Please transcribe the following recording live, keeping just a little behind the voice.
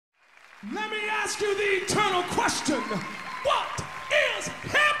Let me ask you the eternal question. What is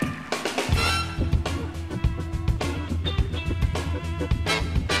hip?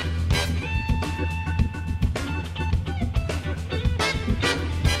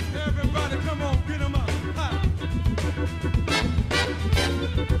 Everybody come on, get 'em up. Hi.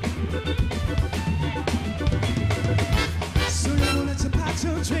 So you let your pot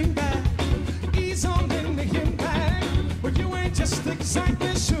your drink back, ease on in the hip bag, but you ain't just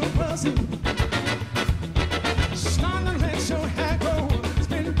exactly sure buzzing. Start to let your hair grow,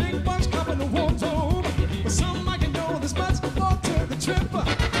 spend big bucks cover the wardrobe, but some might know this much more to the trip.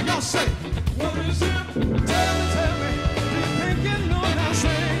 Y'all say, what is it? Tell me, do you think you know what I'm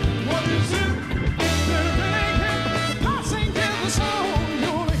saying? What is it? Better really hip, I sing in the song,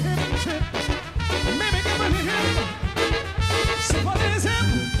 you're the hip trip. Maybe give me hip. So what is hip?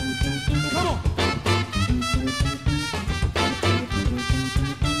 Come on.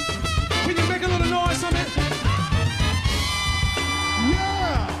 Can you make a little noise on it?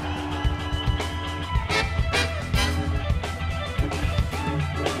 Yeah!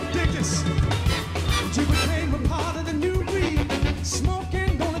 Dig this. You became a part of the new breed,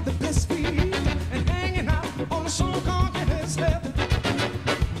 smoking on the best weed, and hanging out on the so-called his heaven.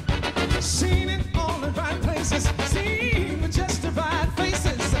 Seen it all the right places, seen with just the right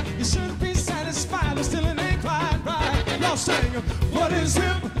faces. You should be satisfied, but still it ain't quite right. Y'all sing, what is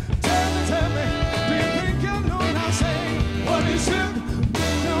hip? Tell me, do you think you know what I'm saying? What is hip?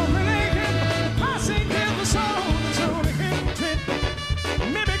 Don't really hip. I sing hip the song that's on the hip trip.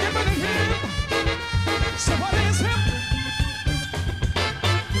 Maybe give it a hip. So what is hip?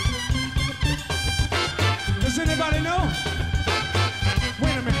 Does anybody know?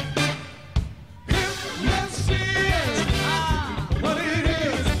 Wait a minute. Hip, yes, it is. What it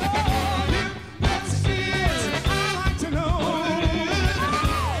is. Oh, hip, yes, it is. I like to know.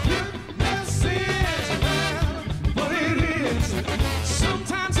 Hip, yes, it is. What it is.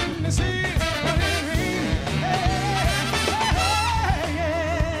 Sometimes in this is what it is.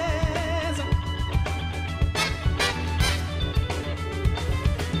 Yes.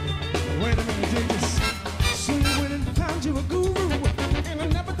 Wait a minute, dig this. So you went and found you a guru, and I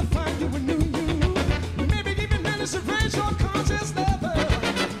never defined you a new you. Maybe even managed to raise your conscious level.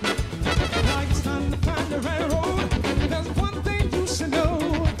 Now it's time to find the right road. There's one thing you should know.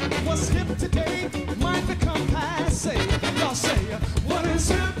 What's hip today might become passe. Y'all say, what is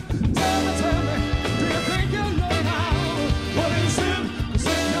hip? Tell me, do you think you know now? What is hip?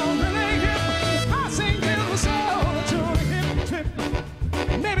 Say you're really hip. I sing you the soul that you're a hip trip.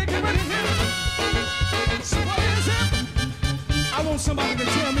 Maybe give it a hip. So what is hip? I want somebody to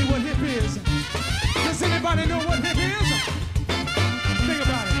tell me what hip is. Does anybody know what hip is? Think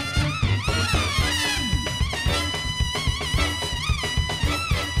about it.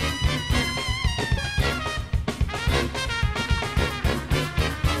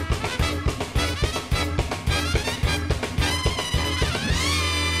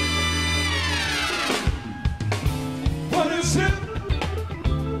 What is hip?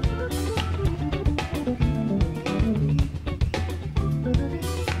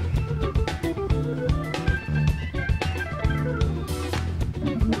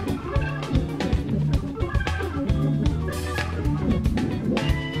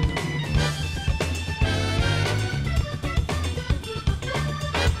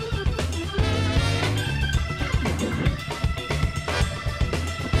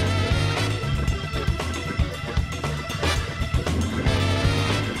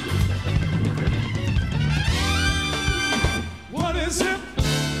 What is hip?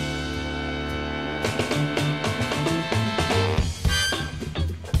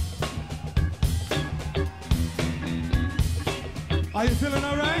 Are you feeling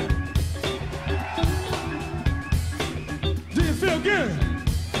all right? Do you feel good?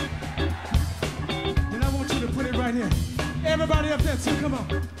 Then I want you to put it right here. Everybody up there too, come on.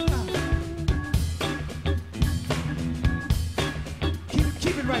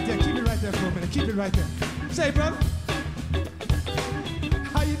 Keep it right there. Keep it right there for a minute. Keep it right there. Say, brother.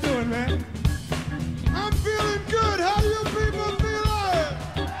 How you doing, man? I'm feeling good. How you people feeling?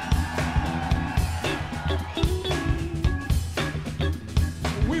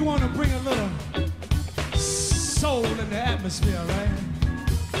 We want to bring a little soul in the atmosphere, right?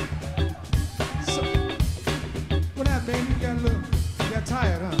 So, what happened, baby? You got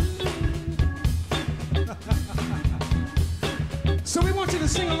tired, huh? So we want you to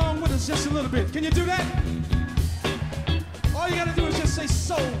sing along with us just a little bit. Can you do that? All you gotta do is just say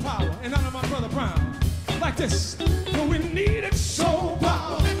soul power in honor of my brother Brown. Like this. But we needed soul power.